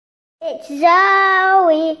It's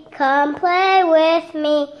Zoe, come play with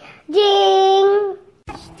me. Ding!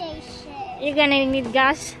 Station. You're gonna need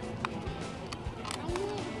gas? I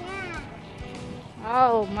need gas.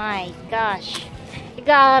 Oh my gosh. You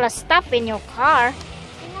got a lot of stuff in your car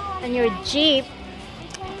and your Jeep.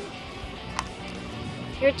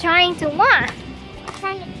 You're trying to what?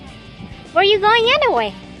 Where are you going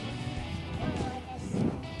anyway?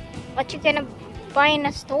 What you gonna buy in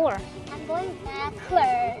a store? I'm going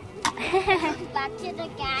backward. Back to the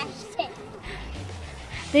gas station.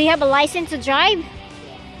 Do you have a license to drive?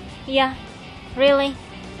 Yeah. Really?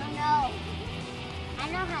 Oh no. I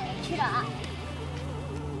know how to drive.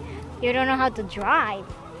 You don't know how to drive?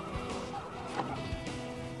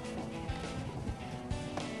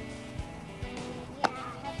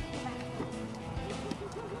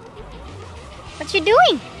 What you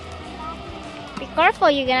doing? Be careful,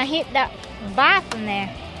 you're gonna hit that bath in there.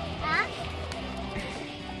 Huh?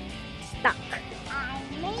 Stuck. I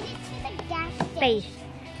made it to the gas station.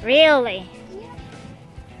 Really?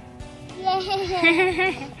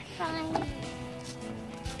 Yeah. Fine.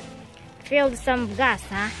 Filled some gas,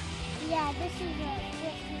 huh? Yeah, this is gas.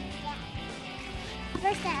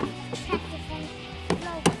 First I have to check the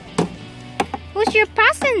flow. Who's your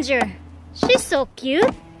passenger? She's so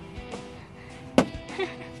cute.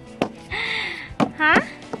 Huh?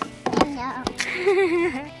 I know.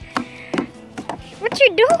 What you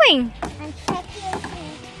doing? I'm checking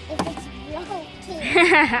if it's broken.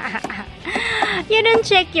 You don't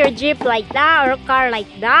check your Jeep like that or car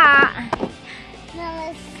like that. Now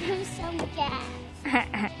let's do some gas.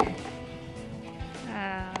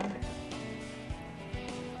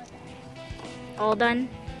 All done?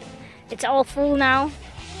 It's all full now?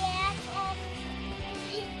 Yeah, it's all.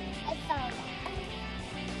 It's all done.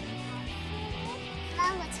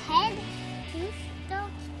 Now let's head to the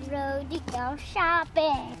road to go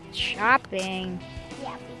shopping. Shopping?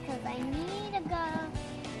 Yeah, because I need to go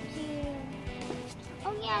to...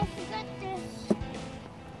 Oh yeah, I forgot this.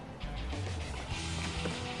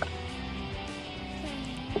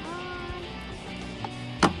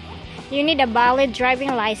 You need a valid driving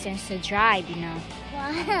license to drive, you know.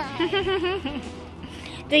 Why?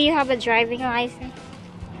 Do you have a driving license?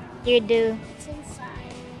 You do. It's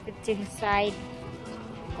inside. It's inside.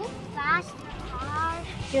 Go fast, car.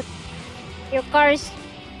 Your car is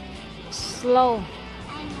slow.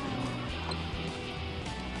 I know.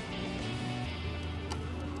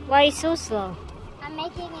 Why so slow? I'm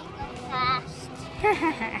making it go fast.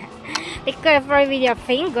 Be careful with your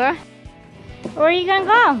finger. Where are you gonna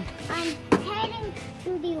go? I'm heading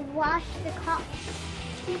to the wash the car.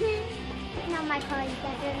 Now my car is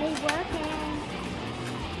definitely working.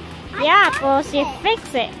 Yeah, cause you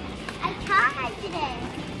fix it. I charged it.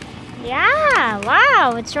 Yeah,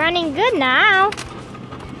 wow, it's running good now.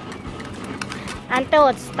 Until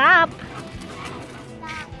it stops.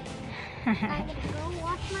 I'm gonna go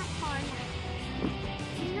wash my car now.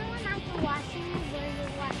 You know when I'm washing where you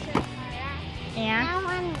wash your car at? Yeah. Now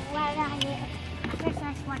I'm wet on it. First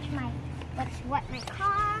let's wet my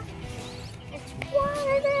car. It's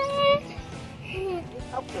water there.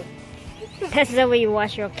 Okay. That's the way you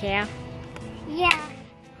wash your car. Yeah.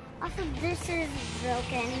 Also, this is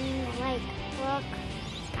broken. Like, look,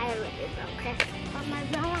 I already broke it. But my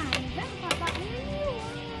brother I got a new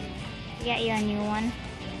one. Get you a new one.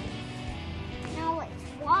 Now let's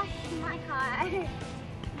wash my car.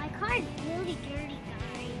 My car is really dirty,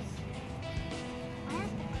 guys. I have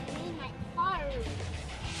to clean my car.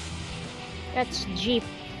 That's Jeep.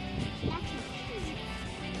 That's Jeep.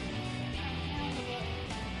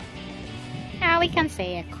 Yeah, we can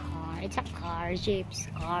say a car. It's a car, Jeep's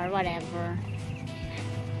car, whatever.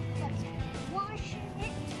 Let's wash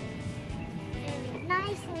it. Very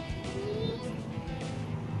nice and clean.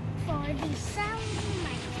 For the sound of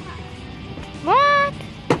my car. What?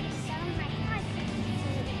 The sound of my car.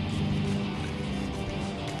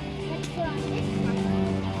 Let's put on this one.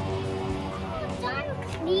 Oh, done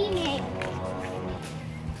cleaning.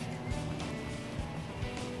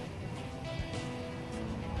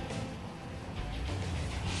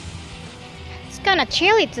 It's kinda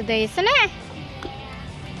chilly today, isn't it?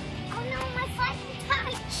 Oh no, my final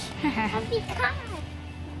touch of the car.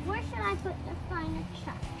 Where should I put the final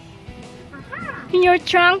touch? Aha! In your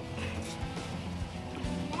trunk?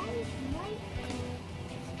 That is my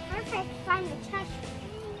perfect final touch.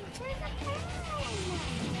 Where's the pen?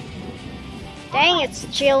 Dang, it's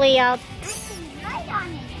chilly out. I can write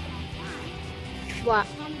on it. What?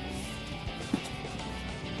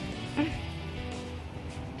 I'm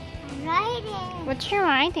writing. What you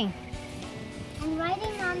writing? I'm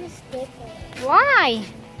writing on the sticker. Why?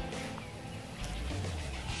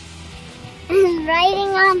 writing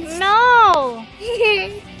on. No.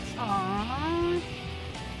 Aww.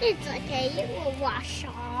 It's okay. It will wash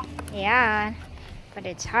off. Yeah, but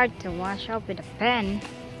it's hard to wash off with a pen.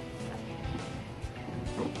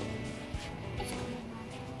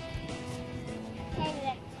 Okay,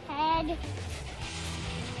 let's head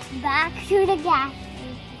back to the gas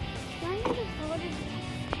station.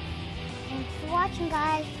 Thanks for watching,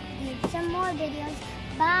 guys. Do some more videos.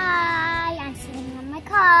 Bye. I'm sitting on my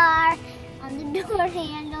car on the door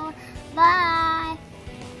handle. Bye.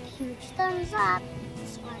 Huge thumbs up.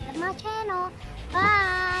 Subscribe to my channel.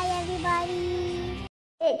 Bye, everybody.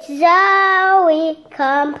 It's Zoe.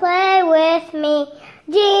 Come play with me.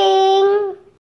 Ding.